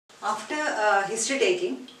After history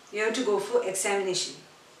taking, you have to go for examination.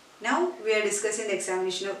 Now we are discussing the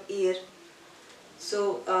examination of ear.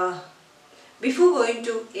 So before going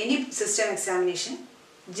to any system examination,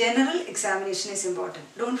 general examination is important.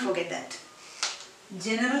 Don't forget that.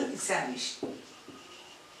 General examination.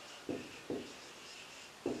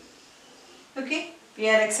 Okay, we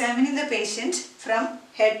are examining the patient from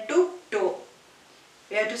head to toe.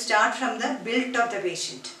 We have to start from the build of the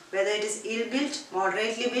patient, whether it is ill-built,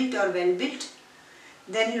 moderately built or well-built.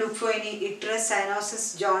 Then look for any icterus,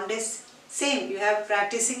 cyanosis, jaundice. Same, you have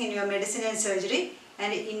practicing in your medicine and surgery,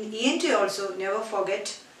 and in ENT also never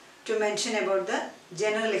forget to mention about the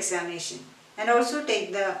general examination. And also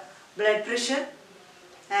take the blood pressure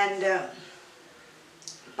and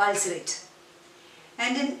pulse rate.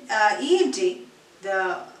 And in ENT,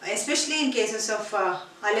 especially in cases of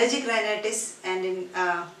allergic rhinitis and in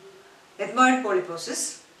ethmoid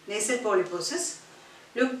polyposis, nasal polyposis,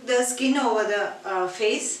 look the skin over the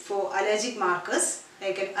face for allergic markers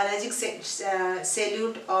like an allergic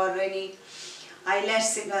salute or any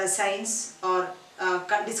eyelash signs or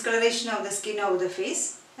discoloration of the skin over the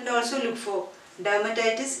face, and also look for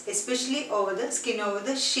dermatitis, especially over the skin over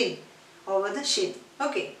the shin,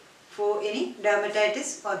 okay, for any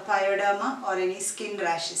dermatitis or pyoderma or any skin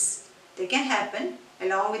rashes. They can happen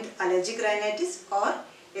along with allergic rhinitis or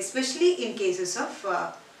especially in cases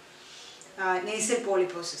of nasal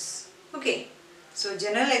polyposis. Okay, so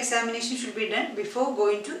general examination should be done before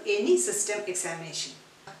going to any system examination.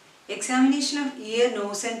 Examination of ear,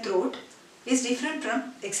 nose and throat is different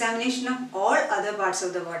from examination of all other parts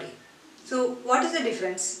of the body. So what is the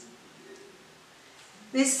difference?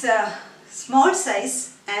 This small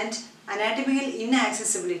size and anatomical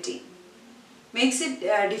inaccessibility makes it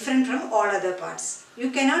different from all other parts.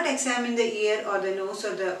 You cannot examine the ear or the nose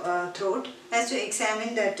or the throat as to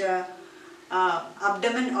examine that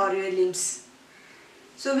abdomen or your limbs.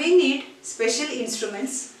 So we need special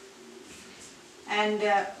instruments and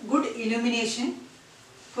good illumination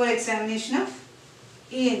for examination of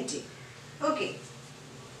ENT. Okay,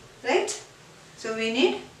 right? So we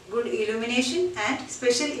need good illumination and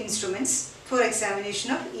special instruments for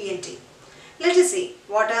examination of ENT. Let us see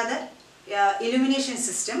what are the illumination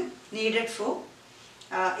system needed for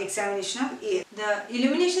examination of ear. The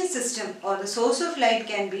illumination system or the source of light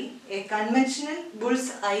can be a conventional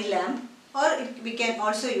bull's eye lamp, or we can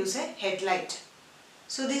also use a headlight.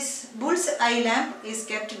 So this bull's eye lamp is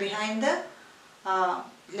kept behind the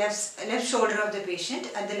left shoulder of the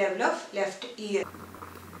patient at the level of left ear.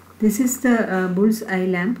 This is the bull's eye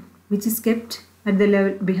lamp, which is kept at the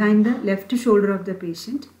level behind the left shoulder of the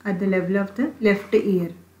patient at the level of the left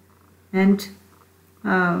ear, and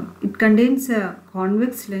it contains a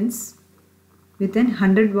convex lens with an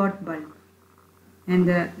 100-watt bulb, and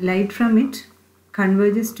the light from it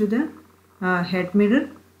converges to the head mirror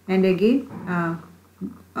and again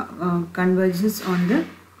converges on the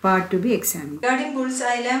part to be examined. Regarding bull's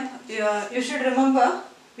eye lamp, you should remember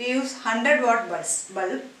we use 100-watt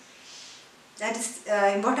bulb. That is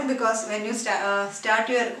important because when you start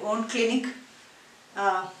your own clinic,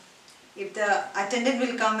 if the attendant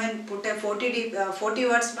will come and put a 40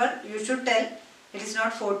 watts bulb, you should tell it is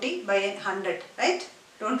not 40 by 100, right?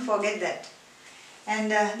 Don't forget that.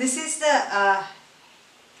 And this is the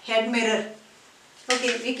head mirror.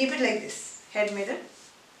 Okay, we keep it like this, head mirror.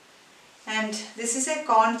 And this is a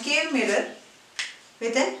concave mirror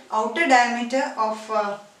with an outer diameter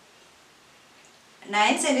of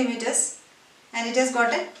 9 centimeters, and it has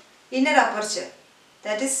got an inner aperture,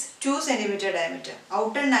 that is 2 centimeter diameter,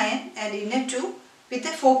 outer 9 and inner 2, with a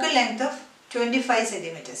focal length of 25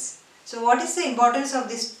 centimeters. So what is the importance of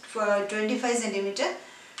this 25 centimeter?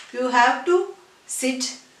 You have to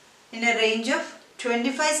sit in a range of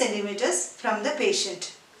 25 centimeters from the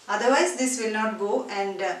patient. Otherwise this will not go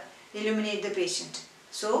and illuminate the patient.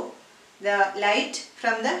 So the light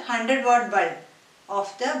from the 100-watt bulb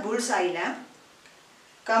of the bull's eye lamp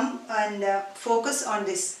come and focus on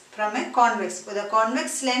this from a convex. So the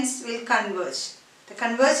convex lens will converge. The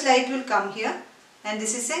converged light will come here, and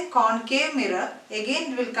this is a concave mirror.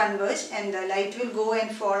 Again it will converge and the light will go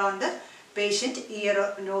and fall on the patient ear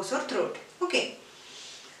or nose or throat. Okay.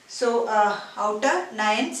 So outer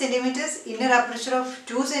 9 centimeters, inner aperture of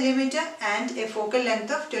 2 centimeter and a focal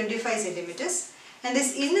length of 25 centimeters. And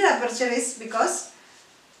this inner aperture is because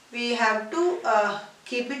we have to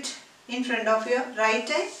keep it in front of your right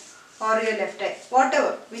eye or your left eye,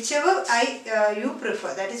 whatever, whichever eye you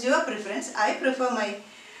prefer, that is your preference. I prefer my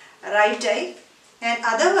right eye, and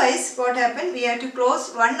otherwise what happens, we have to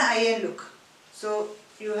close one eye and look. So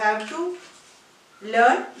you have to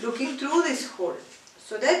learn looking through this hole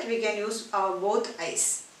so that we can use our both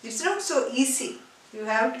eyes. It's not so easy. You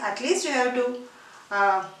have at least you have to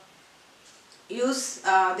use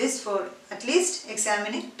this for at least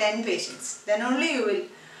examining 10 patients. Then only you will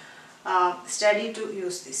study to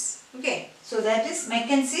use this. Okay, so that is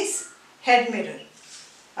Mackenzie's head mirror.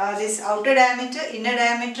 This outer diameter, inner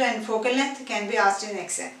diameter and focal length can be asked in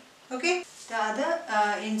exam. Okay. The other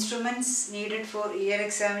instruments needed for ear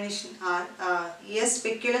examination are ear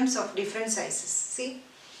speculums of different sizes. See,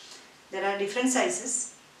 there are different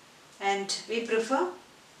sizes and we prefer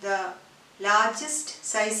the largest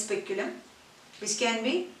size speculum which can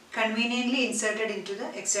be conveniently inserted into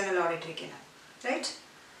the external auditory canal. Right?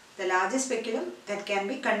 The largest speculum that can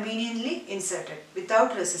be conveniently inserted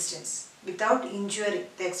without resistance, without injuring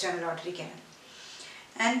the external auditory canal.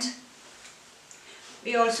 And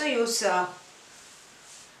we also use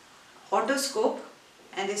otoscope,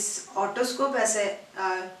 and this otoscope has a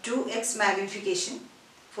 2x magnification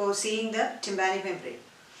for seeing the tympanic membrane.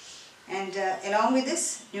 And along with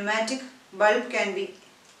this, pneumatic bulb can be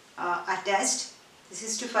attached. This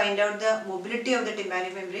is to find out the mobility of the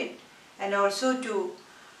tympanic membrane and also to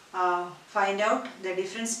find out the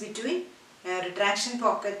difference between a retraction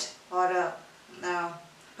pocket or a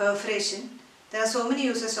perforation. There are so many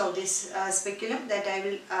uses of this speculum that I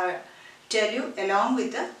will tell you along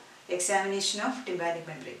with the examination of tympanic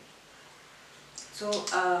membrane. So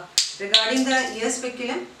regarding the ear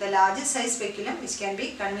speculum, the largest size speculum which can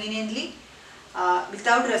be conveniently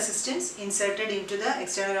without resistance inserted into the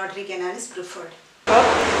external auditory canal is preferred.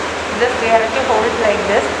 Just we have to hold like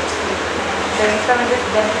this. The instrument is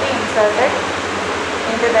gently inserted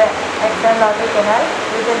into the external auditory canal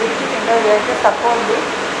with a little finger. We have to support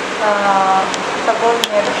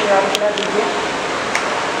near the auricular region.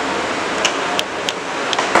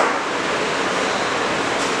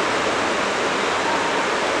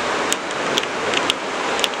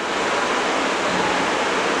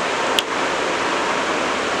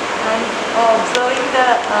 Observing the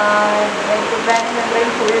tympanic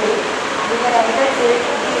membrane fully, we can either tilt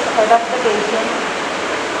the head of the patient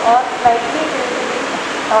or slightly tilt the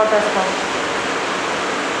otoscope.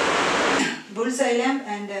 Bullseye lamp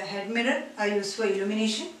and head mirror are used for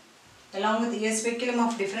illumination, along with ear speculum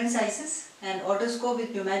of different sizes and otoscope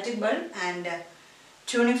with pneumatic bulb and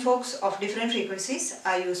tuning forks of different frequencies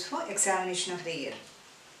are used for examination of the ear.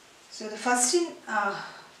 So the first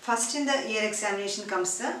in the ear examination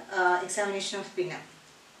comes the examination of pinna.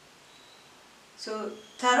 So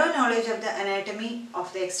thorough knowledge of the anatomy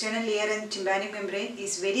of the external ear and tympanic membrane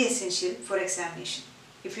is very essential for examination.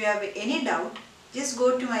 If you have any doubt, just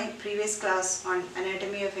go to my previous class on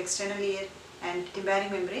anatomy of external ear and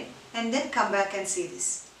tympanic membrane and then come back and see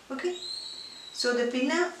this. Okay. So the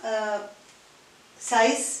pinna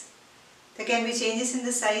size, there can be changes in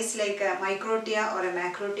the size like a microtia or a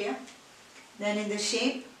macrotia. Then in the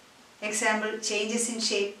shape, example, changes in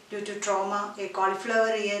shape due to trauma, a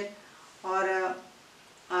cauliflower ear or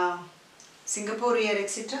a Singapore ear,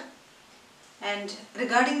 etc. And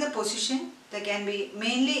regarding the position, there can be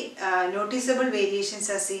mainly noticeable variations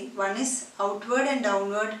are seen. One is outward and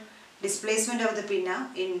downward displacement of the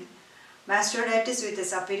pinna in mastoiditis with a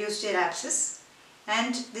subperiosteal abscess,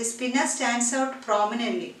 and this pinna stands out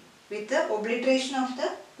prominently with the obliteration of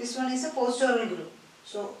this one is a postoral groove.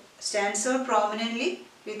 So stands out prominently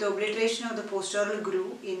with obliteration of the postoral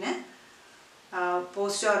groove in a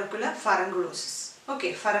postauricular pharyngulosis.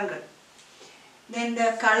 Okay, pharyngal. Then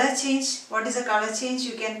the color change. What is a color change?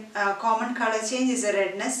 You can common color change is a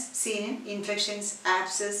redness seen in infections,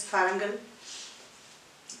 abscess, pharyngal.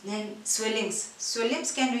 Then swellings.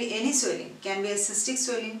 Swellings can be any swelling. Can be a cystic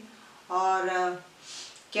swelling or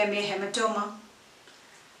can be a hematoma.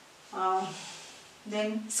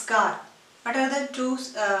 Then scar. What are the two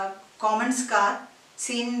common scar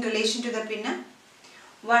seen in relation to the pinna?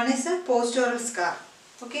 One is a postoral scar.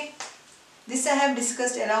 Okay. This I have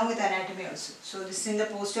discussed along with anatomy also. So this is in the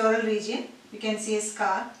postoral region. You can see a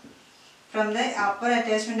scar from the upper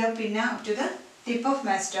attachment of pinna up to the tip of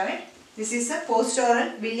mastoid. This is a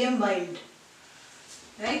postoral William Wild.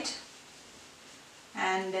 Right.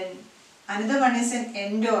 And then another one is an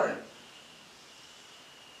endoral.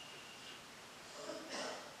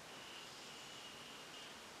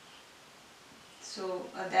 So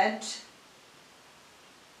that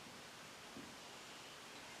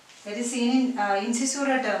is seen in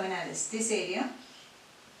incisura terminalis, this area.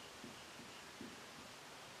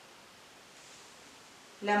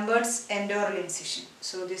 Lambert's endoral incision.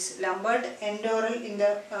 So this Lambert endoral in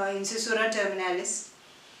the incisura terminalis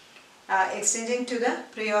extending to the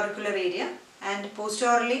preauricular area, and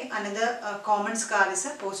posteriorly another common scar is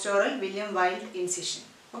a postoral William Wild incision.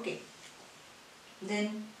 Okay.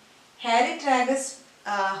 Then hairy tragus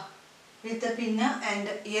with the pinna and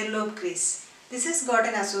earlobe crease. This has got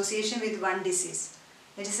an association with one disease.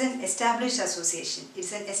 It is an established association. It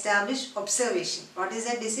is an established observation. What is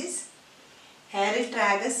that disease? Hairy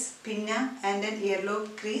tragus, pinna and an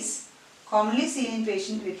earlobe crease, commonly seen in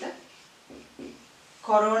patients with the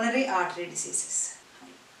coronary artery diseases.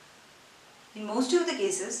 In most of the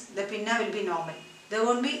cases, the pinna will be normal. There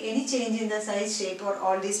won't be any change in the size, shape, or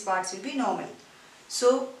all these parts will be normal.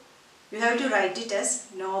 So, you have to write it as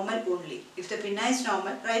normal only. If the pinna is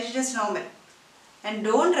normal, write it as normal. And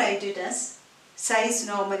don't write it as size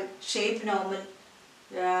normal, shape normal,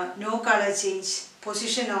 no color change,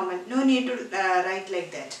 position normal. No need to write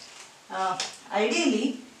like that.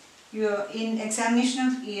 Ideally, in examination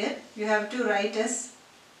of ear, you have to write as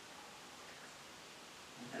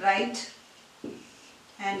right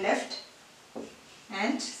and left,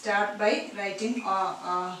 and start by writing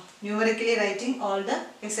numerically writing all the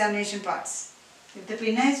examination parts. If the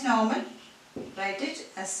pinna is normal, write it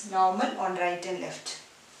as normal on right and left.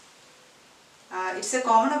 It's a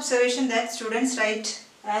common observation that students write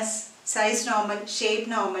as size normal, shape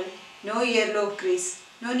normal, no earlobe crease.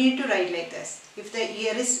 No need to write like this. If the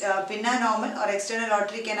ear is pinna normal or external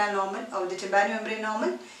auditory canal normal or the tympanic membrane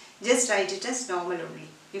normal, just write it as normal only.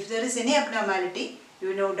 If there is any abnormality,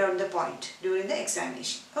 you note down the point during the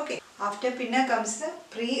examination. Okay. After pinna comes the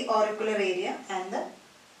pre-auricular area and the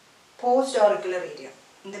post-auricular area.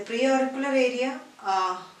 In the pre-auricular area,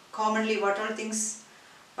 commonly what all things,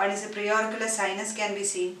 what is the preauricular sinus can be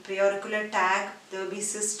seen, preauricular tag, there will be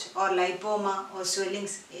cyst or lipoma or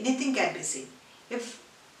swellings, anything can be seen. If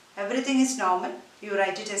everything is normal, you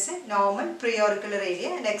write it as a normal preauricular area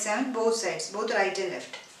and examine both sides, both right and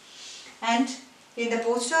left. And in the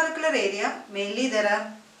post-auricular area, mainly there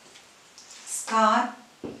are scar.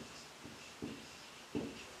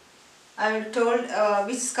 I will told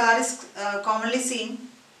which scar is commonly seen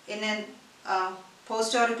in an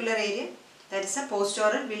post-auricular area. That is a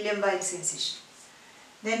post-aural William-Wiles incision.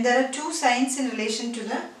 Then there are two signs in relation to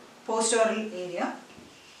the post-aural area.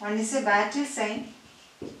 One is a battle sign.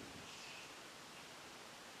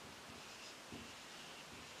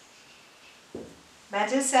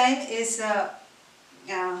 Battle sign is a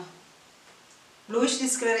bluish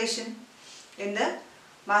discoloration in the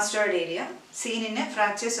mastoid area seen in a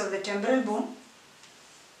fractures of the temporal bone,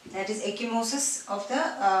 that is ecchymosis of the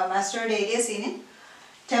mastoid area seen in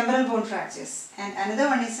temporal bone fractures. And another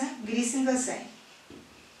one is a Griessenberg sign.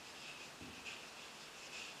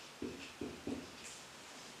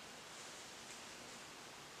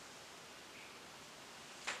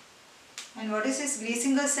 And what is this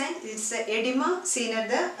Griessenberg sign? It's the edema seen at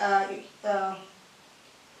the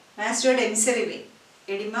mastoid emissary vein.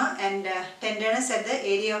 Edema and tenderness at the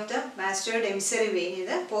area of the mastoid emissary vein in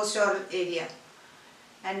the post-aural area.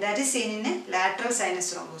 And that is seen in a lateral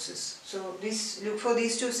sinus thrombosis. So look for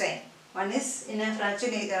these two signs. One is in a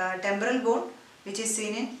fractured temporal bone, which is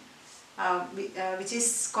seen in which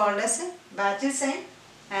is called as a battle sign,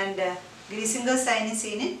 and Griessenberg sign is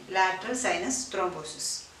seen in lateral sinus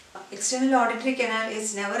thrombosis. External auditory canal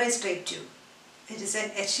is never a straight tube. It is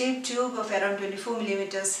an H-shaped tube of around 24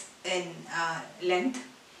 millimeters in length,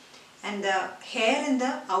 and the hair in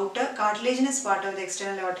the outer cartilaginous part of the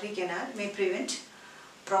external auditory canal may prevent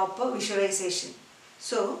proper visualization.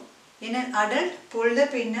 So, in an adult, pull the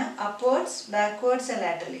pinna upwards, backwards and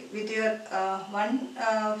laterally. With your one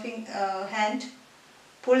hand,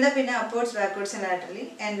 pull the pinna upwards, backwards and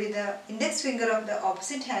laterally, and with the index finger of the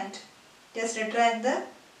opposite hand, just retract the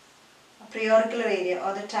preauricular area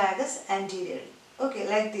or the tragus anteriorly. Okay,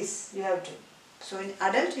 like this you have to. So in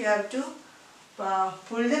adult you have to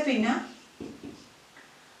pull the pinna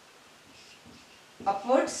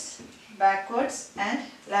upwards, backwards and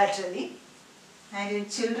laterally, and in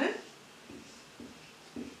children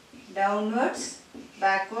downwards,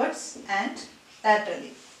 backwards and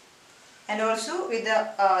laterally. And also with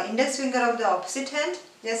the index finger of the opposite hand,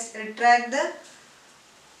 just retract the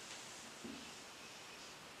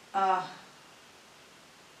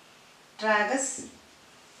tragus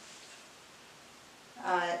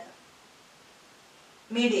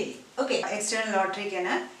medially. Okay, external auditory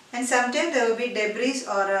canal, and sometimes there will be debris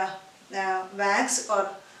or wax or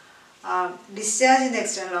discharge in the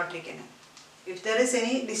external auditory canal. If there is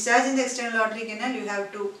any discharge in the external auditory canal, you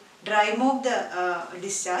have to dry mop the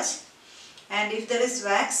discharge, and if there is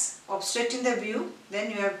wax obstructing the view,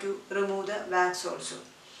 then you have to remove the wax also.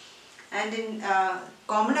 And in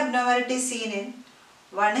common abnormalities seen in,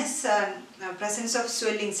 one is presence of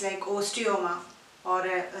swellings like osteoma or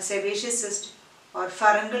a sebaceous cyst or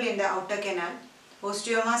furuncle in the outer canal,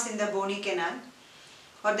 osteomas in the bony canal,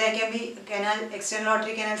 or there can be external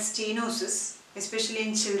auditory canal stenosis, especially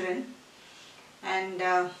in children, and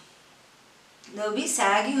there will be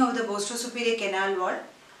sagging of the posterior canal wall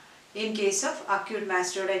in case of acute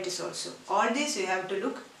mastoiditis also. All these you have to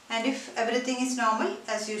look, and if everything is normal,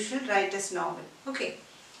 as usual, write as normal. Okay,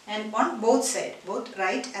 and on both sides, both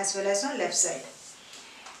right as well as on left side.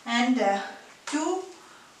 And two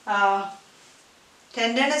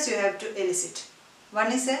tenderness you have to elicit.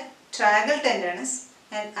 One is a tragal tenderness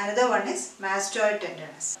and another one is mastoid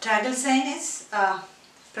tenderness. Tragal sign is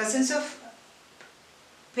presence of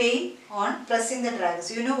pain on pressing the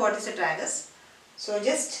tragus. You know what is the tragus. So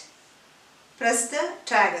just press the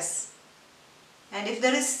tragus, and if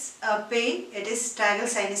there is pain, it is tragal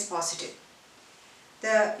sign is positive.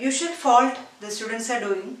 The usual fault the students are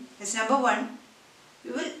doing is, number one,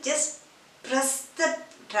 you will just press the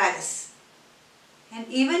tragus, and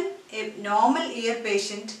even a normal ear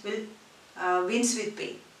patient will wince with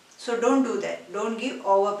pain. So don't do that. Don't give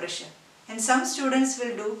over pressure. And some students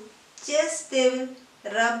will do, just they will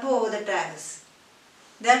rub over the tragus.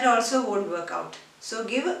 That also won't work out. So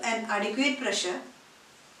give an adequate pressure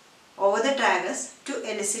over the tragus to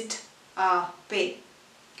elicit pain.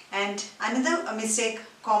 And another mistake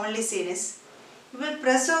commonly seen is, we will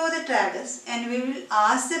press over the tragus and we will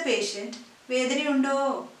ask the patient,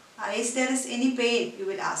 Vedana, is there any pain? You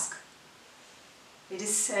will ask. It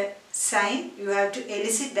is a sign, you have to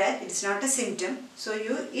elicit that. It is not a symptom. So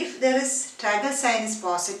if there is tragal sign is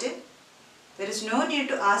positive, there is no need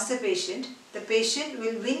to ask the patient. The patient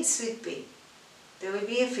will wince with pain. There will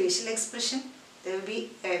be a facial expression. There will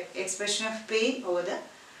be an expression of pain over the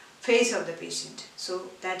face of the patient.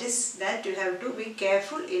 So that you have to be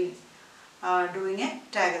careful in doing a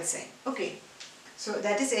tragal sign. Okay. So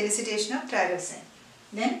that is elicitation of tragal sign.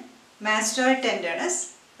 Then mastoid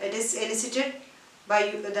tenderness. It is elicited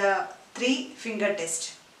by the 3-finger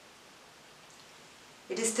test.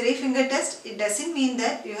 It is 3-finger test. It doesn't mean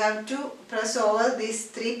that you have to press over these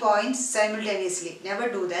 3 points simultaneously. Never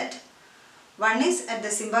do that. One is at the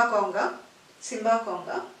Simba conga,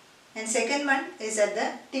 and second one is at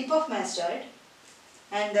the tip of mastoid,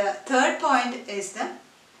 and the third point is the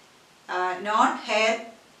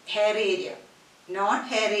non-hair area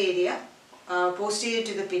posterior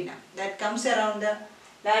to the pinna, that comes around the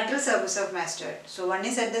lateral surface of mastoid. So one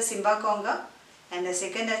is at the Simba conga, and the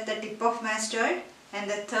second at the tip of mastoid, and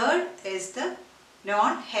the third is the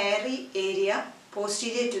non-hairy area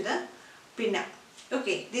posterior to the pinna.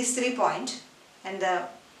 Okay, these 3 points, and the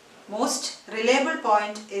most reliable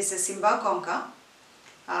point is the Simba conga.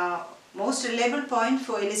 Most reliable point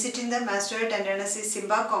for eliciting the mastoid tenderness is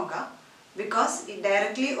Simba conga, because it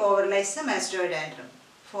directly overlies the mastoid antrum.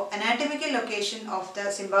 For anatomical location of the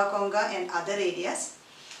Simba conga and other areas,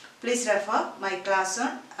 please refer my class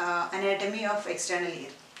on anatomy of external ear.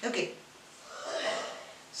 Okay.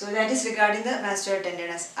 So that is regarding the mastoid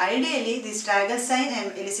tenderness. Ideally, this tragal sign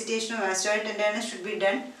and elicitation of mastoid tenderness should be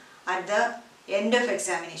done at the end of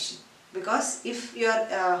examination, because if you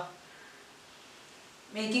are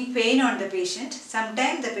making pain on the patient,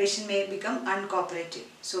 sometimes the patient may become uncooperative.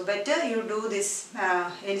 So better you do this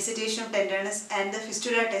elicitation of tenderness and the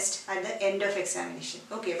fistula test at the end of examination.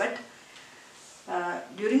 Okay, but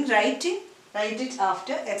during writing, write it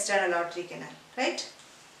after external auditory canal, right?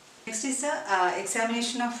 Next is the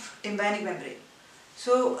examination of tympanic membrane.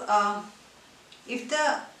 So if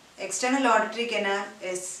the external auditory canal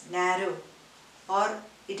is narrow or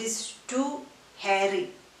it is too hairy,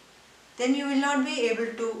 then you will not be able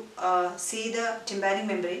to see the tympanic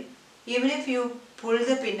membrane even if you pull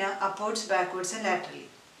the pinna upwards, backwards and laterally.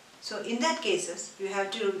 So in that cases, you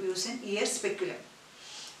have to use an ear speculum.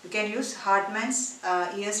 You can use Hartmann's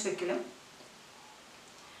ear speculum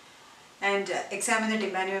and examine the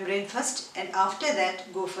tympanic membrane first, and after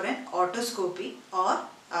that go for an otoscopy or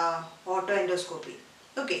autoendoscopy.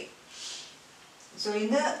 Okay. So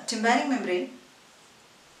in the tympanic membrane,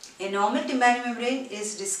 a normal tympanic membrane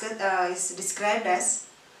is described as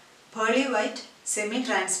pearly white,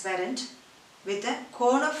 semi-transparent with a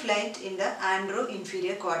cone of light in the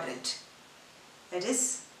antero-inferior quadrant. That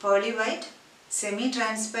is pearly white,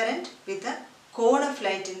 semi-transparent with a cone of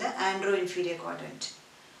light in the antero-inferior quadrant.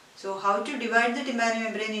 So how to divide the tympanic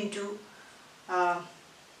membrane into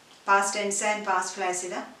pars tensa and pars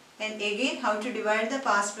flaccida, and again how to divide the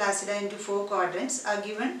pars flaccida into 4 quadrants are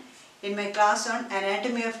given in my class on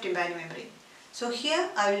anatomy of tympanic membrane. So here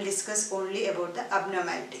I will discuss only about the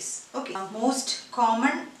abnormalities. Okay. Most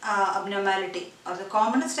common abnormality or the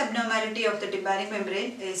commonest abnormality of the tympanic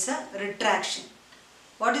membrane is a retraction.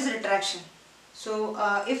 What is retraction? So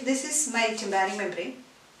if this is my tympanic membrane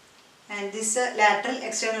and this is a lateral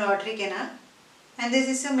external auditory canal and this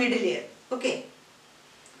is a middle ear. Okay.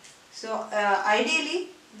 So ideally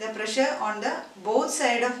the pressure on the both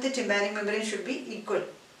side of the tympanic membrane should be equal,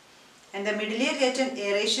 and the middle ear get an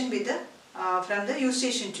aeration with the from the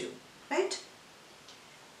eustachian tube, right?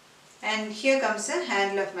 And here comes the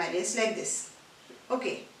handle of malleus like this.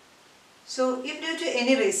 Okay. So if due to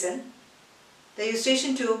any reason the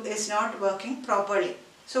eustachian tube is not working properly,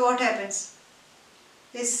 so what happens?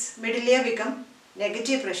 This middle ear become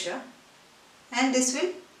negative pressure, and this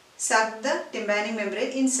will suck the tympanic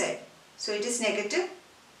membrane inside. So it is negative,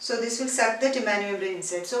 so this will suck the tympanic membrane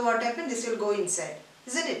inside. So what happens? This will go inside,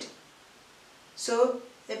 isn't it? So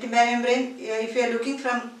the tympanic membrane, if you are looking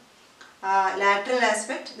from lateral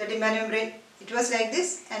aspect, the tympanic membrane, it was like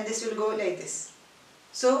this, and this will go like this.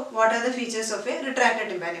 So what are the features of a retracted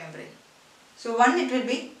tympanic membrane? So one, it will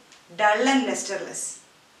be dull and lusterless.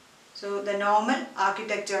 So the normal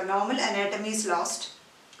architecture, normal anatomy is lost.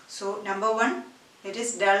 So number one, it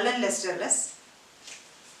is dull and lusterless.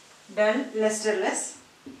 Dull, lusterless.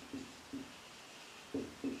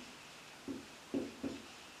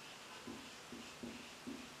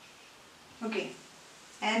 Okay,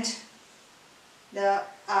 and the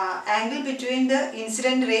angle between the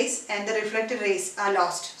incident rays and the reflected rays are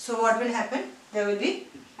lost. So what will happen? There will be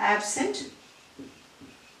absent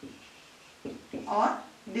or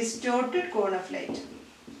distorted cone of light.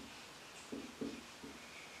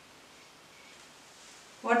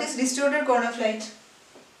 What is distorted cone of light?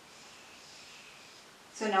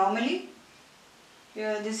 So normally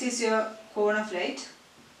this is your cone of light.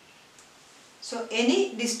 So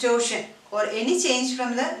any distortion or any change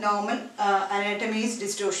from the normal anatomy is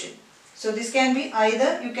distortion. So this can be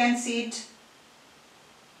either, you can see it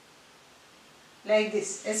like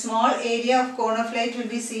this. A small area of cone of light will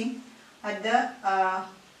be seen at the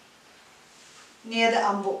near the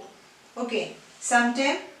umbo. Okay.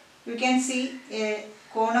 Sometimes you can see a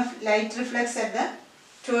cone of light reflects at the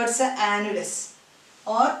towards the annulus,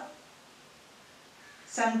 or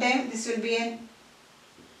sometimes this will be an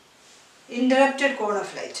interrupted cone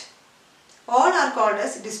of light. All are called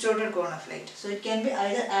as distorted cone of light. So it can be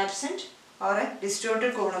either absent or a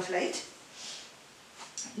distorted cone of light.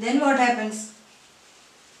 Then what happens?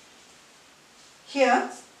 Here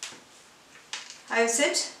I have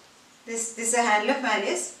said this is a handle of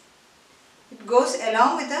malleus. It goes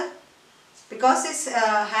along with the, because this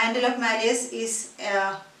handle of malleus is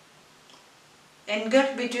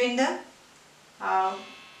engulfed between the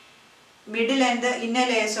middle and the inner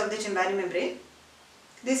layers of the tympanic membrane.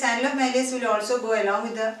 This handle of malleus will also go along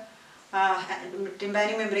with the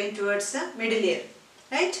tympanic membrane towards the middle ear,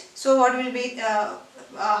 right? So what will be,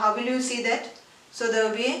 how will you see that? So there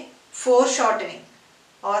will be a foreshortening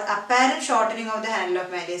or apparent shortening of the handle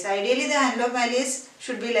of malleus. Ideally the handle of malleus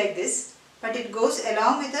should be like this, but it goes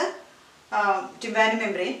along with the tympanic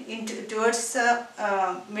membrane towards the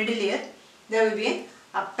middle ear. There will be an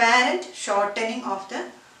apparent shortening of the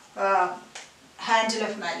handle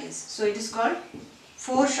of malleus. So it is called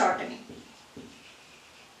foreshortening.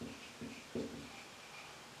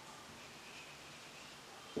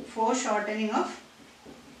 Foreshortening of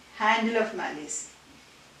handle of malleus.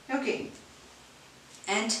 Okay.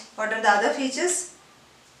 And what are the other features?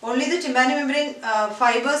 Only the tympanic membrane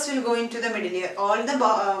fibers will go into the middle ear. All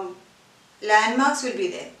the landmarks will be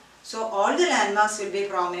there. So all the landmarks will be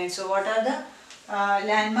prominent. So what are the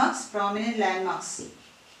landmarks? Prominent landmarks.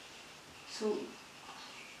 So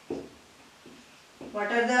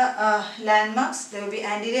what are the landmarks? There will be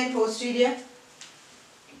anterior and posterior.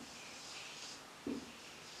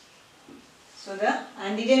 So the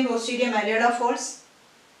anterior and posterior malleolar folds,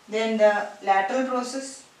 then the lateral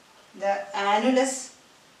process, the annulus,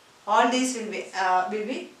 all these will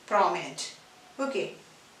be prominent. Okay,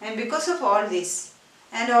 and because of all this,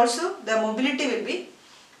 and also the mobility will be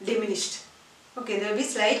diminished. Okay, there will be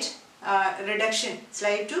slight reduction,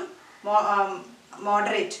 slight to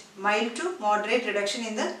moderate, mild to moderate reduction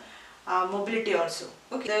in the mobility also.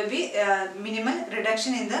 Okay, there will be minimal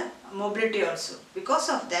reduction in the mobility also. Because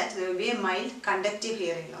of that, there will be a mild conductive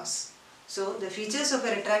hearing loss. So the features of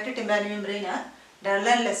a retracted tympanic membrane are dull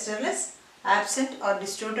and lusterless, absent or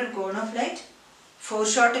distorted cone of light,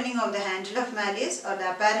 foreshortening of the handle of malleus or the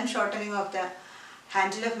apparent shortening of the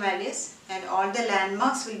handle of malleus, and all the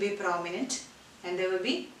landmarks will be prominent, and there will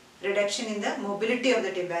be reduction in the mobility of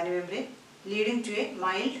the tympanic membrane, leading to a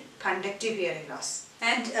mild conductive hearing loss.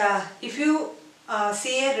 And if you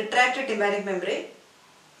see a retracted tympanic membrane,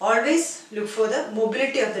 always look for the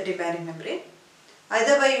mobility of the tympanic membrane,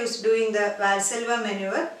 either by doing the Valsalva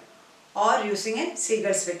maneuver or using a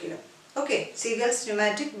Seagull speculum. Okay, Seagull's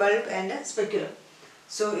pneumatic bulb and a speculum.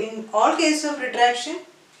 So in all cases of retraction,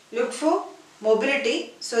 look for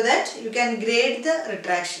mobility so that you can grade the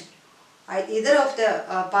retraction. either of the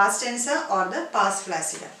pars tensa or the pars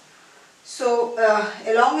flaccida. So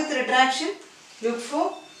along with retraction, look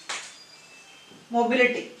for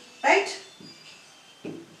mobility, right?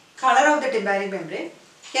 Color of the tympanic membrane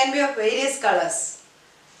can be of various colors.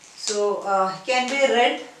 So can be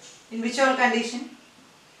red, in which all condition?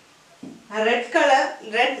 A red color,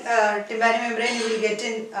 red tympanic membrane you will get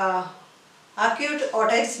in acute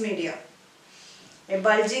otitis media, a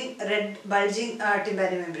red bulging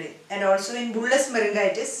tympanic membrane, and also in bullous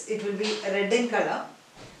meningitis it will be red in color,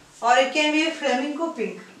 or it can be a flamenco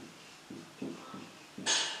pink.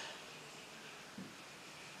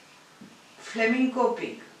 Flamenco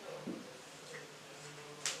pink.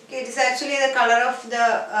 Okay, it is actually the color of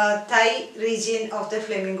the thigh region of the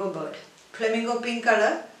flamingo bird. Flamingo pink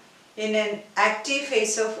color in an active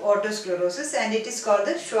phase of otosclerosis, and it is called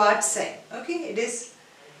the Schwartz sign. Okay, it is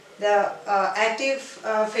the active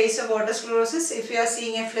phase of otosclerosis. If you are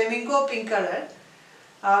seeing a flamingo pink color,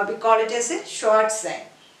 we call it as a Schwartz sign,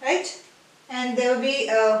 right? And there will be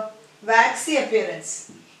a waxy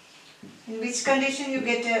appearance. In which condition you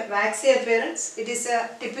get a waxy appearance? It is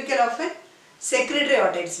typical of a secretory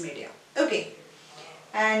otitis media. Okay.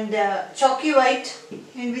 And chalky white,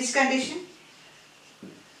 in which condition?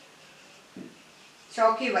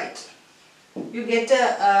 Chalky white. You get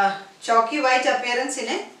a chalky white appearance in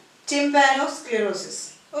a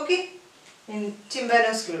tympanosclerosis. Okay. In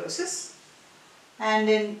tympanosclerosis. And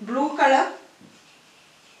in blue color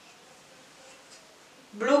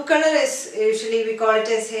is usually we call it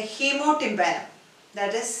as a hemotympanum.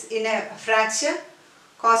 That is in a fracture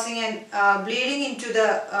causing an bleeding into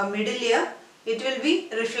the middle ear. It will be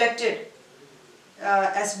reflected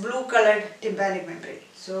as blue colored tympanic membrane.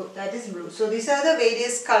 So that is blue. So these are the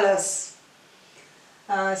various colors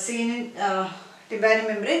seen in tympanic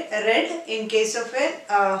membrane. Red in case of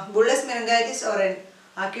a bullous meningitis or an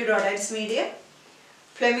acute otitis media.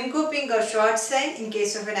 Flamenco pink or Schwartz sign in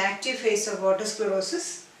case of an active phase of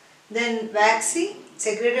otosclerosis. Then waxy,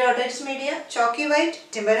 secretory otitis media, chalky white,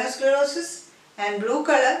 tympanosclerosis, and blue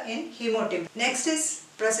color in hemotymp. Next is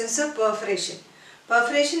presence of perforation.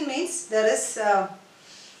 Perforation means there is a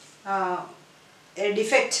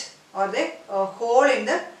defect or a hole in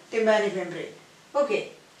the tympanic membrane.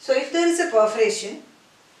 Okay, so if there is a perforation,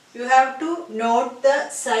 you have to note the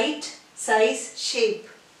site, size, shape,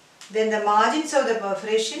 then the margins of the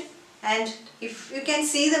perforation, and if you can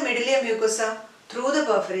see the middle ear mucosa through the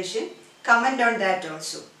perforation, comment on that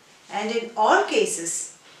also. And in all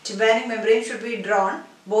cases, tympanic membrane should be drawn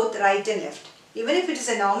both right and left. Even if it is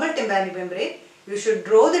a normal tympanic membrane, you should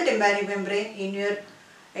draw the tympanic membrane in your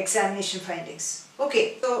examination findings.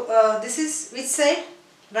 Okay, so this is which side?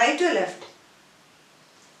 Right or left?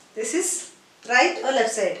 This is right or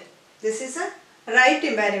left side? This is a right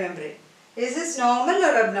tympanic membrane. Is this normal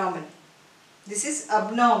or abnormal? This is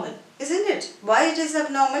abnormal, isn't it? Why it is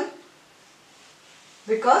abnormal?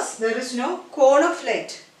 Because there is no cone of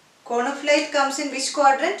light. Cone of light comes in which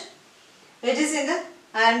quadrant? It is in the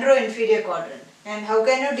antero-inferior quadrant. And how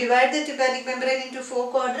can you divide the tympanic membrane into 4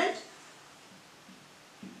 quadrants?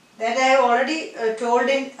 That I have already told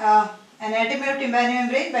in anatomy of tympanic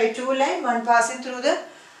membrane by 2 lines, one passing through the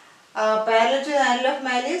parallel to the annulus of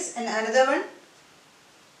malleus and another one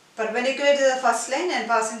perpendicular to the first line and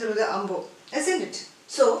passing through the umbo, isn't it?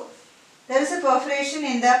 So, there is a perforation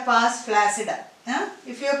in the pars flaccida.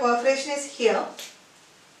 If your perforation is here,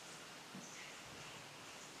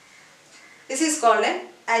 this is called an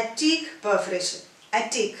attic perforation.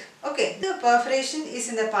 Attic. Okay, the perforation is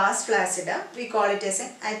in the pars flaccida. We call it as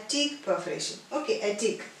an attic perforation. Okay,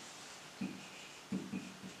 attic.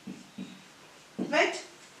 Right?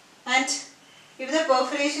 And if the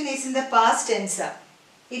perforation is in the pars tensa,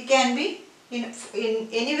 it can be in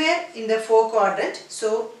anywhere in the 4 quadrant.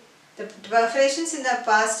 So, the perforations in the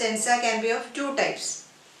pars tensa can be of 2 types.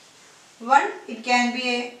 One, it can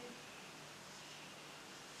be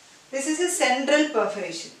this is a central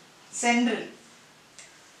perforation. Central.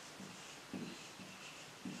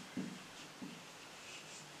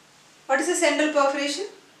 What is a central perforation?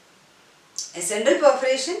 A central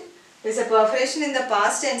perforation is a perforation in the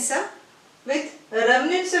pars tensa with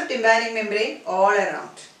remnants of tympanic membrane all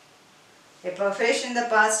around. A perforation in the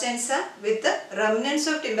pars tensa with the remnants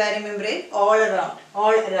of tympanic membrane all around.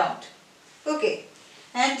 Okay.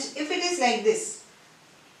 And if it is like this,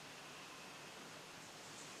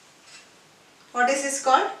 what is this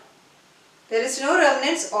called? There is no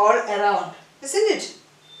remnants all around, isn't it?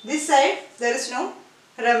 This side there is no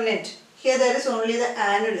remnant. Here there is only the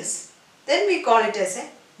annulus. Then we call it as a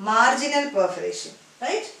marginal perforation,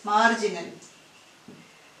 right? Marginal.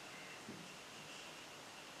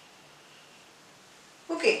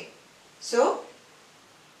 Okay. So,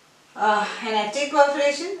 an attic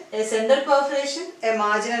perforation, a central perforation, a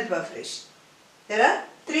marginal perforation. There are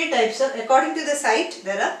three types of, according to the site,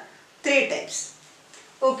 there are three types.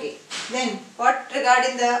 Okay, then what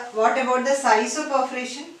about the size of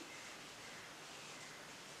perforation?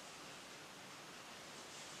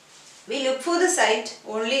 We look for the site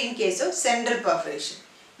only in case of central perforation.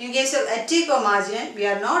 In case of attic or marginal, we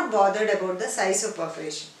are not bothered about the size of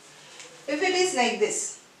perforation. If it is like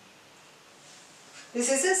this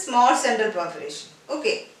is a small central perforation.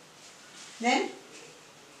 Okay. Then,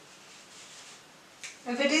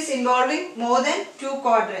 if it is involving more than 2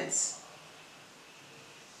 quadrants,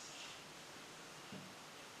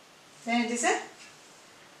 then it is a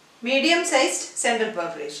medium-sized central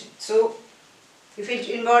perforation. So, if it is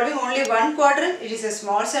involving only 1 quadrant, it is a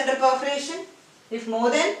small central perforation. If more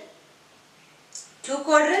than 2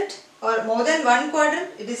 quadrant or more than 1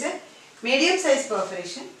 quadrant, it is a medium-sized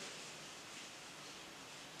perforation.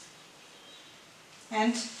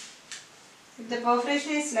 And if the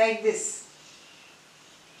perforation is like this,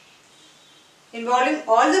 involving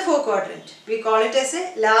all the 4 quadrants, we call it as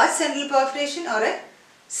a large central perforation or a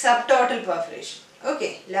subtotal perforation.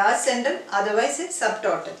 Okay, large central, otherwise a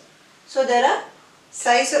subtotal. So there are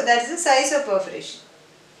that is the size of perforation.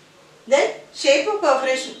 Then shape of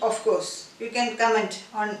perforation, of course, you can comment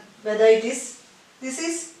on whether it is,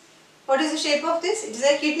 what is the shape of this? It is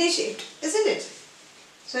a kidney shaped, isn't it?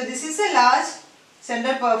 So this is a large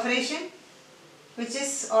central perforation which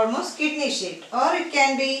is almost kidney shaped, or it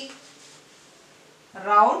can be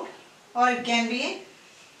round, or it can be an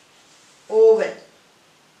oval,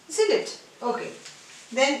 isn't it? Okay.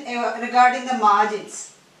 Then regarding the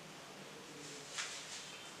margins,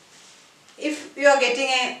 if you are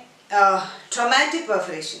getting a traumatic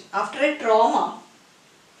perforation, after a trauma,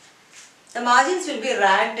 the margins will be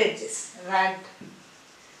ragged edges,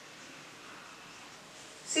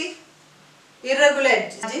 See, irregular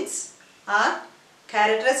edges. Margins are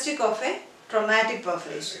characteristic of a traumatic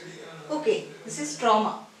perforation. Okay, this is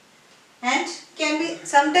trauma. And can be,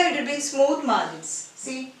 sometimes it will be smooth margins.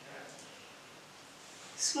 See,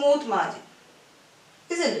 smooth margin,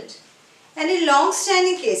 isn't it? And in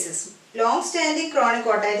long-standing cases, long-standing chronic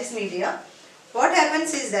otitis media, what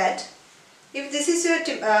happens is that if this is your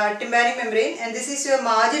tympanic membrane and this is your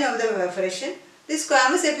margin of the perforation, this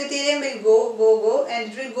squamous epithelium will go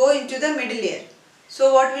and it will go into the middle ear.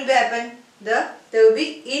 So what will happen? There will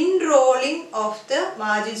be inrolling of the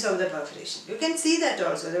margins of the perforation. You can see that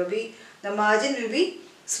also. The margin will be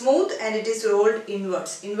smooth and it is rolled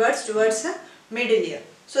inwards towards the middle ear.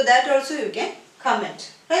 So that also you can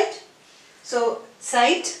comment, right? So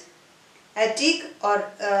site, attic or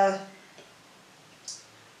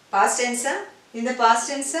past tensa. In the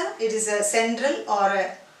past tensa, it is a central or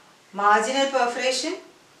a marginal perforation,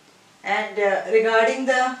 and regarding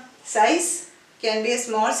the size, can be a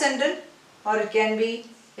small central or it can be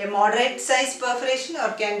a moderate size perforation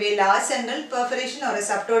or can be a large central perforation or a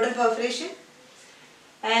subtotal perforation.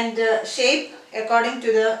 And shape, according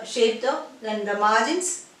to the shape though, then the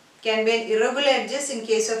margins can be an irregular edges in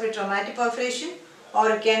case of a traumatic perforation,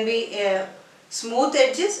 or it can be smooth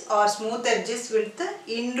edges or smooth edges with the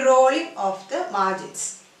inrolling of the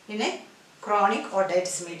margins in a chronic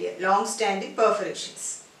otitis media, long-standing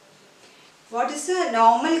perforations. What is the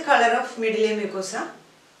normal color of middle ear mucosa?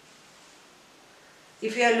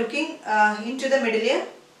 If you are looking into the middle ear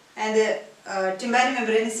and the tympanic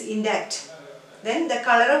membrane is intact, then the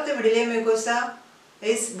color of the middle ear mucosa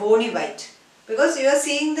is bony white, because you are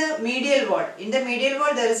seeing the medial wall. In the medial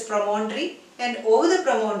wall there is promontory, and over the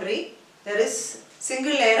promontory there is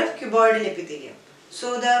single layer of cuboidal epithelium.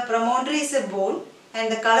 So the promontory is a bone and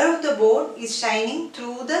the color of the bone is shining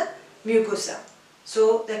through the mucosa.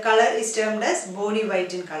 So the color is termed as bony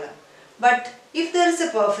white in color. But if there is a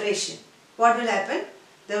perforation, what will happen?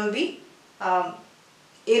 There will be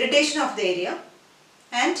irritation of the area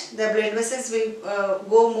and the blood vessels will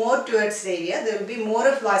go more towards the area. There will be more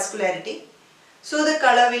of vascularity. So the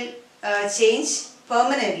color will change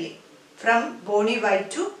permanently from bony white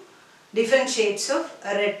to different shades of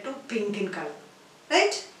red to pink in color,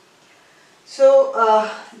 right? So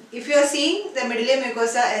if you are seeing the middle ear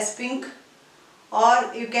mucosa as pink,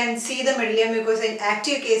 or you can see the middle ear mucosa in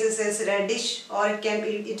active cases as reddish, or it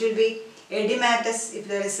will be edematous if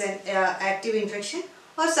there is an active infection,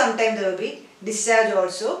 or sometimes there will be discharge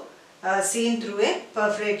also seen through a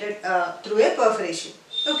perforation.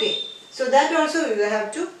 Okay, so that also you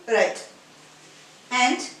have to write.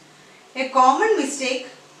 And a common mistake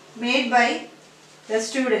made by the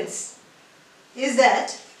students is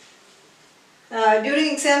that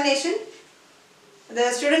during examination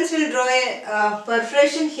the students will draw a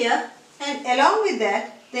perforation here And along with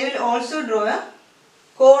that, they will also draw a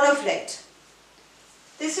cone of light.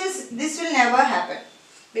 This will never happen,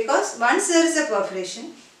 because once there is a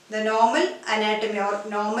perforation, the normal anatomy or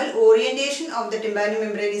normal orientation of the tympanic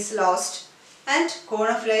membrane is lost and cone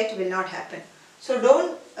of light will not happen. So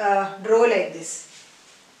don't draw like this.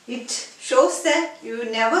 It shows that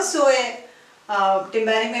you never saw a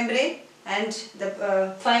tympanic membrane and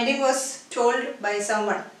the finding was told by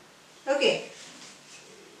someone. Okay.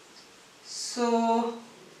 So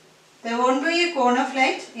there won't be a cone of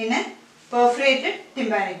light in a perforated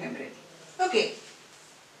tympanic membrane. Okay.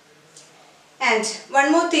 And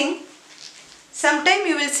one more thing, sometime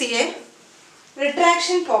you will see a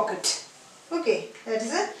retraction pocket. Okay, that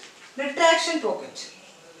is a retraction pocket.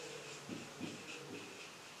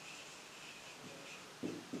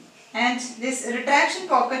 And these retraction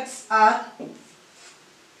pockets are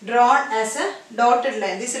drawn as a dotted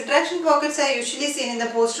line. These retraction pockets are usually seen in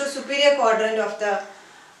the posterior superior quadrant of the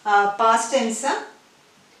pars tensa,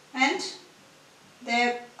 and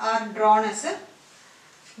they are drawn as a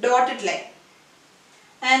dotted line.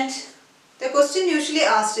 And the question usually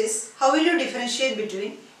asked is, how will you differentiate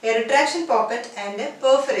between a retraction pocket and a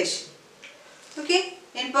perforation? Okay,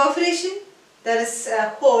 in perforation there is a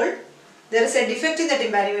hole, there is a defect in the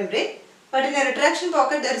tympanic membrane, but in a retraction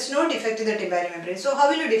pocket there is no defect in the tympanic membrane. So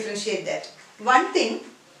how will you differentiate that? One thing,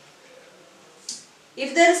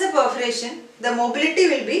 if there is a perforation, the mobility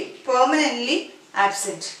will be permanently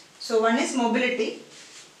absent. So one is mobility.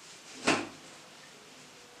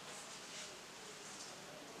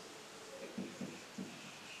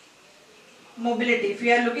 Mobility. If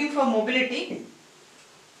we are looking for mobility,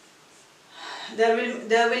 there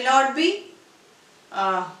will not be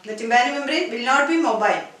the tympanic membrane will not be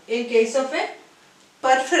mobile in case of a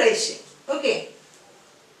perforation. Okay,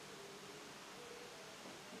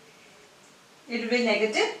 it will be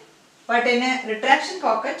negative, but in a retraction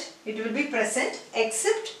pocket it will be present,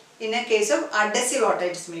 except in a case of adhesive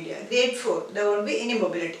otitis media, grade 4, there won't be any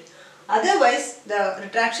mobility. Otherwise, the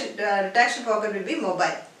retraction pocket will be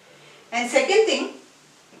mobile. And second thing,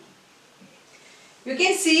 you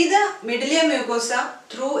can see the middle ear mucosa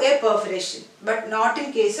through a perforation, but not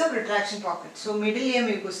in case of retraction pocket. So middle ear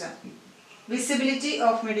mucosa, visibility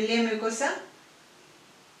of middle ear mucosa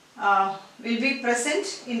will be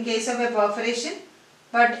present in case of a perforation,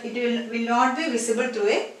 but it will not be visible through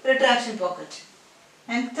a retraction pocket.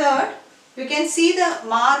 And third, you can see the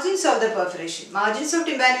margins of the perforation. Margins of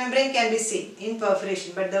tympanic membrane can be seen in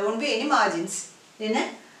perforation, but there won't be any margins in a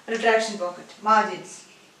retraction pocket. Margins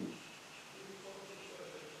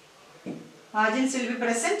will be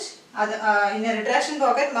present. In a retraction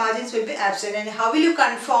pocket, margins will be absent. And how will you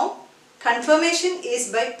confirm? Confirmation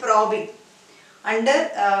is by probing under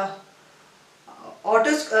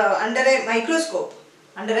under a microscope,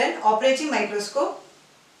 under an operating microscope.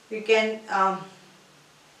 You can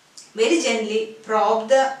very gently probe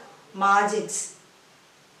the margins,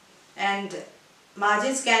 and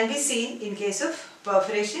margins can be seen in case of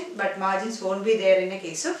perforation, but margins won't be there in a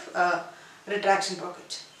case of retraction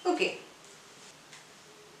pocket. Okay.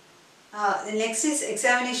 The next is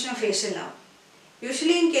examination of facial nerve.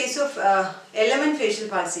 Usually in case of element facial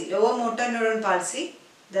palsy, lower motor neuron palsy,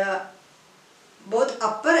 the both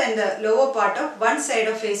upper and the lower part of one side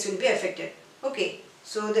of face will be affected. Okay,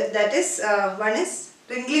 so that is one is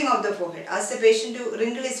wrinkling of the forehead. Ask the patient to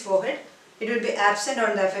wrinkle his forehead, it will be absent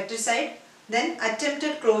on the affected side. Then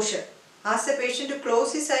attempted closure. Ask the patient to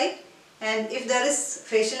close his eye, and if there is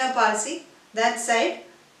facial nerve palsy, that side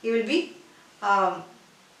he will be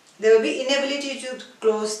there will be inability to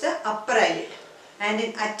close the upper eyelid, and in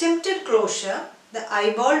attempted closure the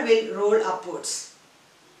eyeball will roll upwards.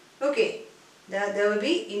 Okay, there will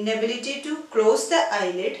be inability to close the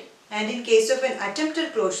eyelid, and in case of an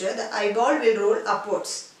attempted closure the eyeball will roll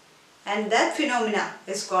upwards, and that phenomena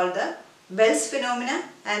is called the Bell's phenomena,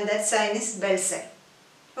 and that sign is Bell's sign.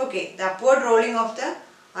 Okay, the upward rolling of the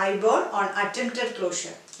eyeball on attempted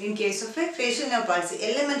closure in case of a facial nerve palsy,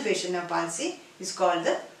 element facial nerve palsy, is called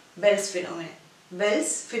the Bell's phenomena.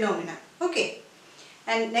 Bell's phenomena. Okay.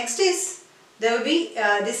 And next is, there will be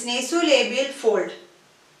this nasolabial fold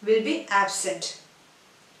will be absent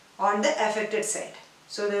on the affected side.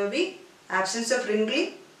 So there will be absence of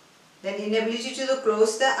wrinkling, then inability to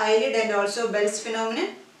close the eyelid, and also Bell's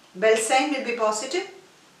phenomenon. Bell's sign will be positive,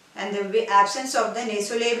 and there will be absence of the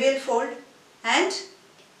nasolabial fold. And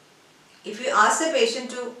if you ask the patient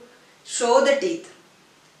to show the teeth,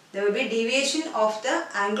 there will be deviation of the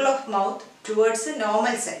angle of mouth towards the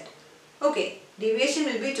normal side. Okay, deviation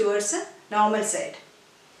will be towards the normal side.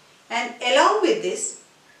 And along with this,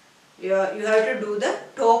 you have to do the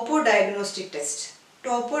topo diagnostic test.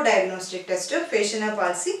 topodiagnostic test of facial nerve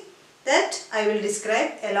palsy that I will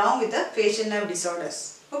describe along with the facial nerve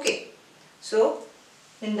disorders. Okay. So,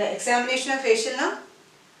 in the examination of facial nerve,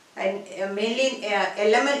 and mainly in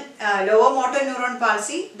LML, lower motor neuron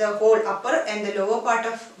palsy, the whole upper and the lower part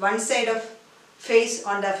of one side of face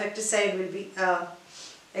on the affected side will be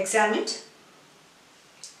examined.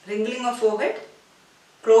 Wrinkling of forehead,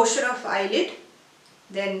 closure of eyelid,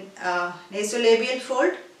 then nasolabial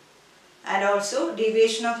fold, and also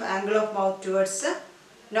deviation of angle of mouth towards the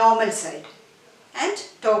normal side, and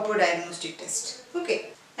topodiagnostic test. Okay.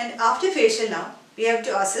 And after facial nerve, we have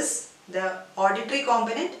to assess the auditory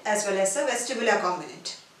component as well as the vestibular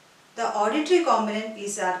component. The auditory component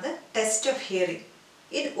are the test of hearing.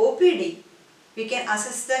 In OPD, we can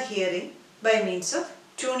assess the hearing by means of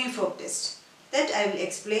tuning fork test. That I will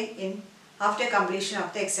explain in after completion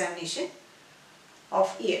of the examination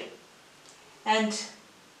of ear. And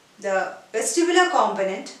the vestibular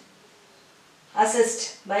component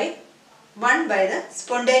assessed by the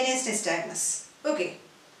spontaneous nystagmus. Okay.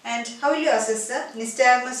 And how will you assess the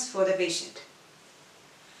nystagmus for the patient?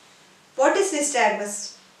 What is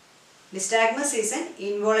nystagmus? Nystagmus is an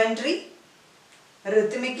involuntary,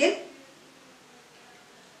 rhythmical,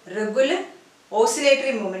 regular,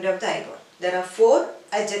 oscillatory movement of the eyeball. There are 4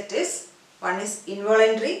 adjectives. One is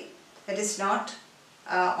involuntary, that is not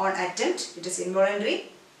on attempt, it is involuntary.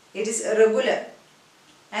 It is regular,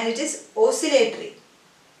 and it is oscillatory,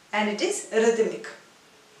 and it is rhythmic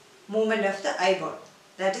movement of the eyeball.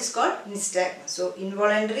 That is called nystagmus. So,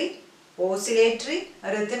 involuntary, oscillatory,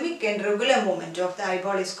 rhythmic and regular movement of the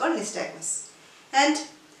eyeball is called nystagmus. And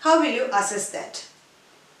how will you assess that?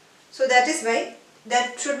 So, that is why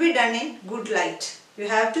that should be done in good light. You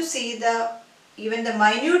have to see even the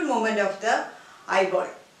minute movement of the eyeball.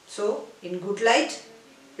 So, in good light,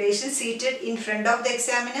 patient seated in front of the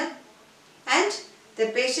examiner, and the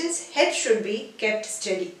patient's head should be kept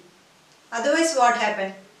steady. Otherwise, what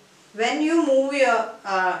happens? When you move your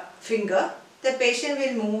finger, the patient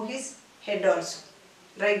will move his head also,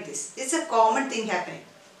 like this. It's a common thing happening.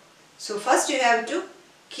 So first you have to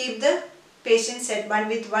keep the patient's head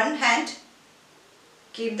with one hand,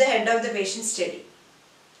 keep the head of the patient steady,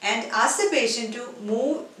 and ask the patient to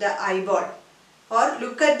move the eyeball or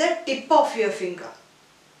look at the tip of your finger.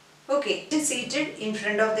 Okay, seated in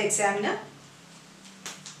front of the examiner.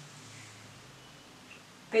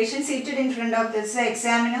 Patient seated in front of the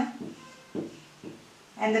examiner,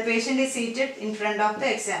 and the patient is seated in front of the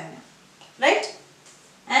examiner, right?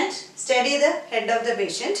 And steady the head of the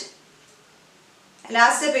patient and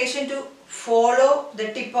ask the patient to follow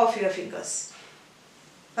the tip of your fingers.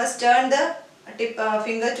 First turn the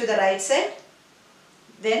finger to the right side,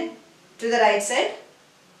 then to the right side.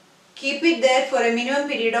 Keep it there for a minimum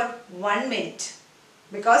period of 1 minute,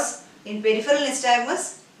 because in peripheral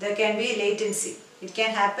nystagmus there can be latency. It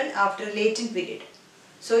can happen after a latent period.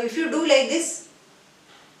 So if you do like this,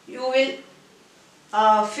 you will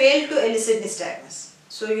fail to elicit nystagmus.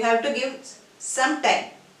 So you have to give some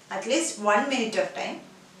time, at least 1 minute of time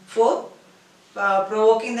for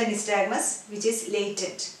provoking the nystagmus which is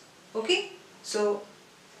latent. Okay. So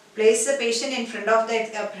place the patient in front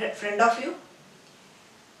of you.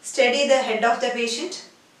 Steady the head of the patient.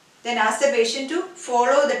 Then ask the patient to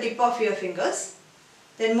follow the tip of your fingers.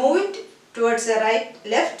 Then move it towards the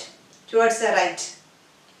left, towards the right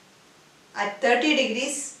at 30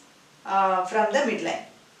 degrees from the midline.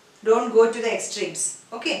 Don't go to the extremes.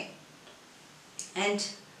 Okay. And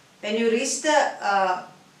when you reach the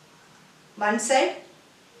one side,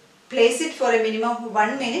 place it for a minimum of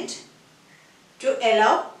 1 minute to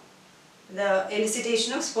allow the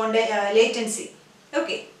elicitation of latency.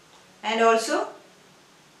 Okay. And also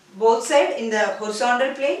both sides in the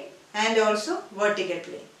horizontal plane and also vertical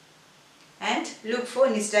plane. And look for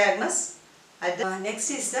nystagmus. Next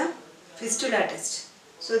is the fistula test.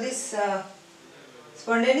 So this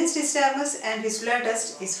spontaneous nystagmus and fistula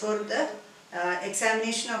test is for the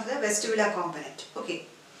examination of the vestibular component. Okay.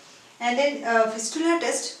 And in fistula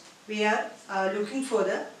test we are looking for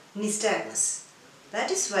the nystagmus. That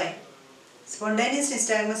is why spontaneous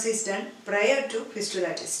nystagmus is done prior to fistula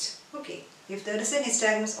test. Okay. If there is a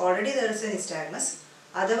nystagmus, already there is a nystagmus.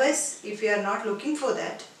 Otherwise, if you are not looking for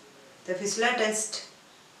that, the fistula test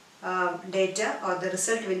data or the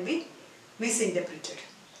result will be misinterpreted.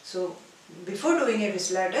 So, before doing a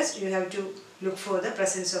fistula test, you have to look for the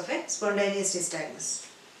presence of a spontaneous nystagmus.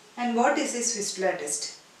 And what is this fistula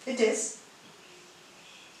test? It is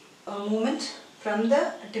a movement from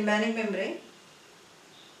the tympanic membrane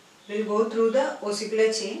will go through the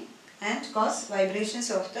ossicular chain and cause vibrations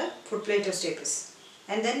of the footplate of stapes.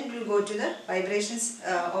 and then it will go to the vibrations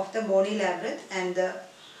of the bony labyrinth and the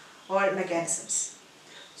all mechanisms.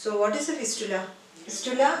 So what is a fistula?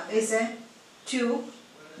 Fistula is a tube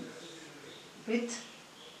with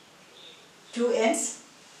two ends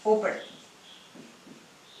open.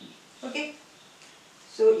 Okay.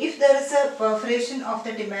 So if there is a perforation of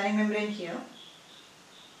the tympanic membrane here,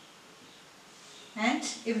 and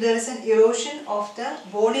if there is an erosion of the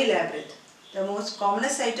bony labyrinth, the most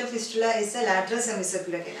commonest site of fistula is the lateral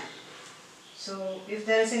semicircular canal. So if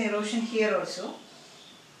there is an erosion here also,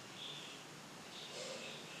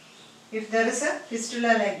 if there is a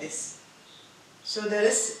fistula like this, so there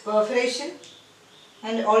is perforation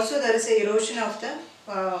and also there is a erosion of the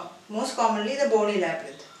most commonly the bony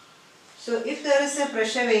labyrinth. So if there is a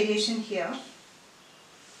pressure variation here,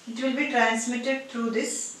 it will be transmitted through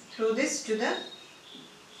this to the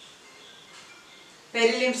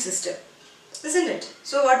perilymph system, isn't it?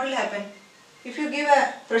 So what will happen? If you give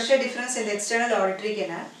a pressure difference in the external auditory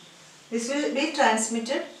canal, this will be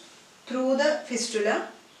transmitted through the fistula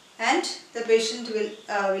and the patient will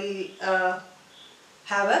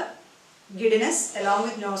have a giddiness along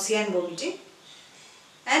with nausea and vomiting,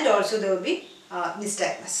 and also there will be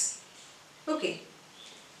nystagmus. Okay.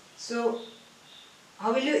 So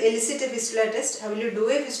how will you elicit a fistula test? How will you do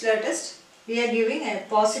a fistula test? We are giving a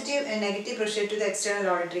positive and negative pressure to the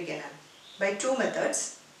external auditory canal by two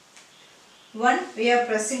methods. One, we are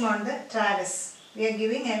pressing on the tragus. We are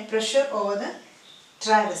giving a pressure over the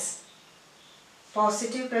tragus.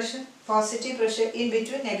 Positive pressure in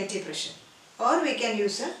between negative pressure. Or we can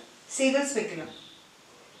use a Seagull speculum.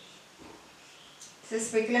 It's a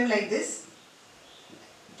speculum like this.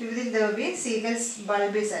 To within there will be Seagull's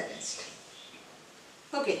bulb is attached.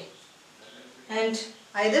 Okay. And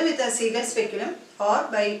either with a Seagull speculum or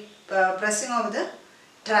by pressing over the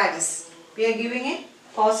tragus, we are giving a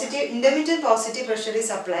intermittent positive pressure is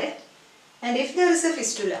applied, and if there is a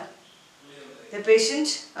fistula, the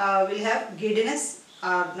patient will have giddiness,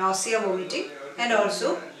 nausea, vomiting, and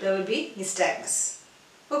also there will be nystagmus.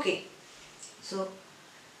 Okay. So,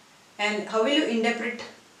 and how will you interpret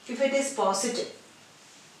if it is positive?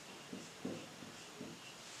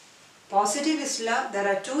 Positive fistula, there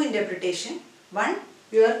are two interpretations. One,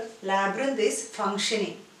 your labyrinth is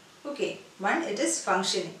functioning. Okay. One, it is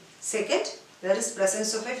functioning. Second, there is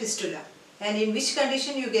presence of a fistula. And in which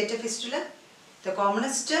condition you get a fistula? The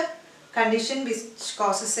commonest condition which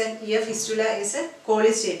causes an ear fistula is a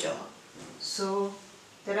cholecyatoma. So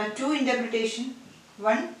there are two interpretations.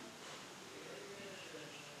 One,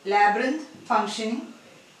 labyrinth functioning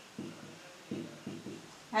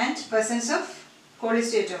and presence of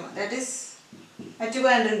cholecyatoma, that is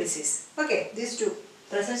aticoandron disease. Okay, these two.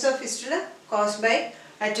 Presence of fistula caused by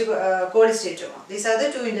cholecyatoma. These are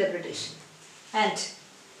the two interpretations. And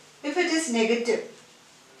if it is negative,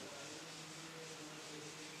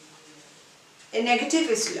 a negative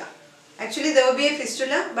fistula. Actually there will be a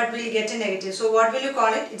fistula but we will get a negative. So what will you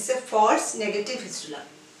call it? It's a false negative fistula.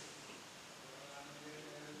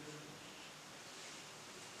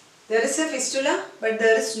 There is a fistula but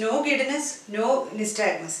there is no giddiness, no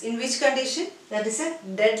nystagmus. In which condition? That is a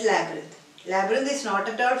dead labyrinth. Labyrinth is not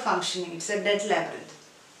at all functioning. It's a dead labyrinth.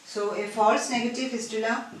 So a false negative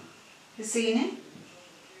fistula is seen in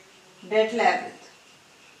dead labyrinth.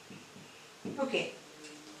 Okay.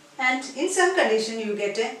 And in some condition you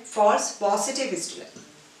get a false positive fistula.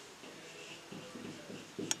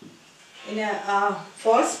 In a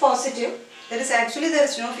false positive, there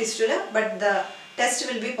is no fistula but the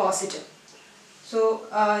test will be positive. So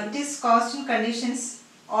it is caused in conditions,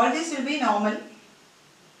 all these will be normal.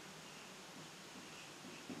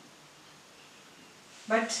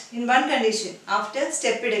 But in one condition, after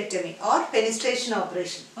stapedectomy or fenestration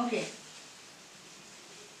operation. Okay.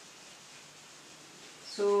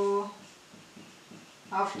 So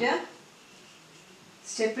after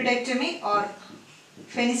stapedectomy or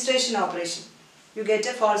fenestration operation, you get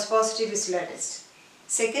a false positive fistula test.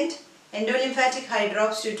 Second, endolymphatic high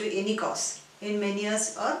drops due to any cause in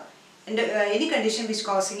Meniere's or any condition which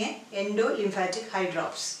causing a endolymphatic high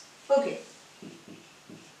drops. Okay.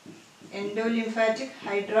 Endolymphatic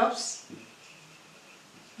high drops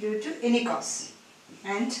due to any cause.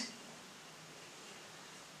 And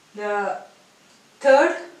the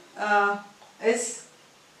third is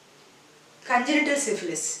congenital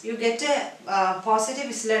syphilis. You get a positive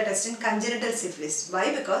fistula test in congenital syphilis.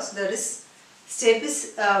 Why? Because there is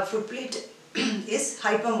stapes footplate is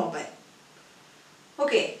hypermobile.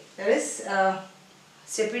 Okay, there is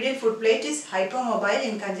stapedial footplate is hypermobile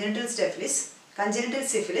in congenital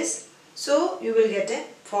syphilis. So you will get a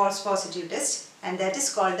false positive test, and that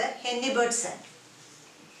is called the Henneberg sign.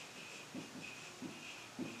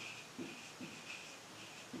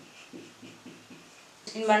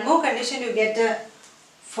 In one more condition you get a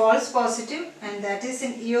false positive, and that is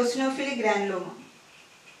in eosinophilic granuloma.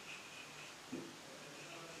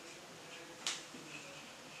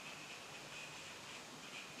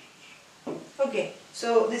 Okay,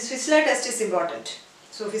 so this fistula test is important.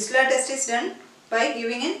 So fistula test is done by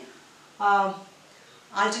giving an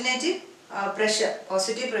alternative pressure,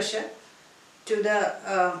 positive pressure to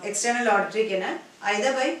the external auditory canal,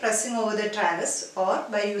 either by pressing over the tragus or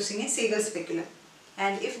by using a Siegel's speculum.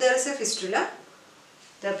 And if there is a fistula,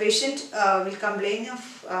 the patient will complain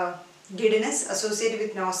of giddiness associated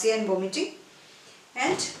with nausea and vomiting,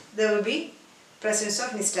 and there will be presence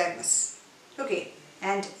of nystagmus. Okay,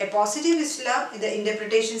 and a positive fistula, the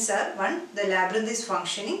interpretations are: one, the labyrinth is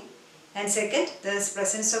functioning, and second, there is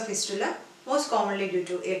presence of fistula, most commonly due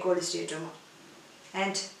to acholesteatoma.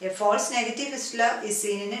 And a false negative fistula is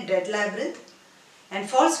seen in a dead labyrinth, and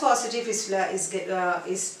false positive fistula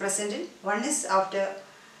is present in, one is after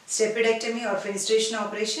stapedectomy or fenestration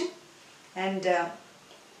operation, and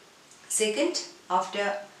second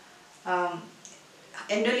after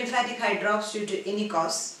endolymphatic hydrops due to any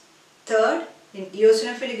cause, third in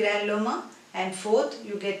eosinophilic granuloma, and fourth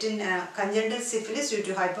you get in congenital syphilis due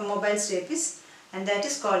to hypermobile stapes, and that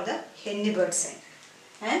is called the Henneberg sign.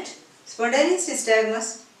 And spontaneous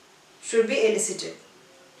nystagmus should be elicited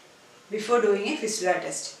before doing a fistula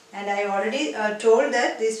test. And I already told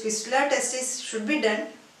that this fistula test should be done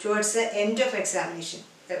towards the end of examination,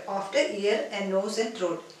 after ear and nose and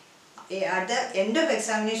throat. At the end of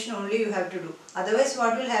examination only you have to do. Otherwise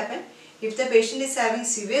what will happen? If the patient is having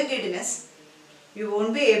severe giddiness, you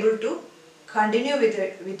won't be able to continue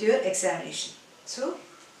with your examination. So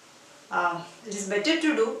it is better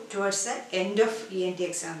to do towards the end of ENT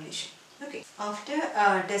examination. Okay. After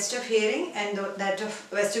test of hearing and that of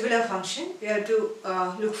vestibular function, we have to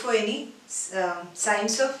look for any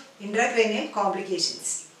signs of intracranial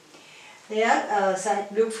complications. They are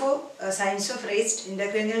look for signs of raised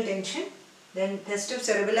intracranial tension, then test of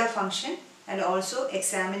cerebellar function, and also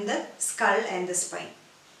examine the skull and the spine.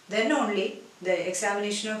 Then only the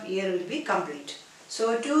examination of ear will be complete.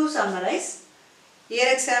 So to summarize,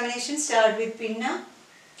 ear examination start with pinna,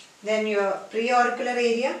 then your preauricular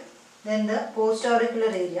area, then the postauricular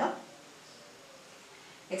area,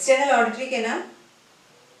 external auditory canal,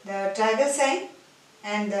 the tragal sign,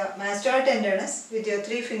 and the mastoid tenderness with your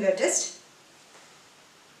 3-finger test.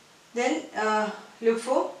 Then look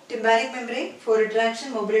for tympanic membrane for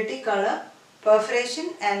retraction, mobility, color,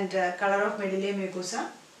 perforation, and color of medullary mucosa.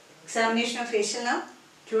 Examination of facial nerve,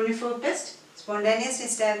 cuneiform test, spontaneous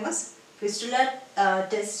nystagmus, fistula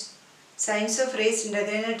test, signs of raised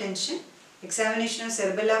intracranial tension, examination of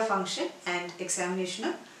cerebellar function, and examination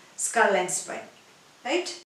of skull and spine. Right?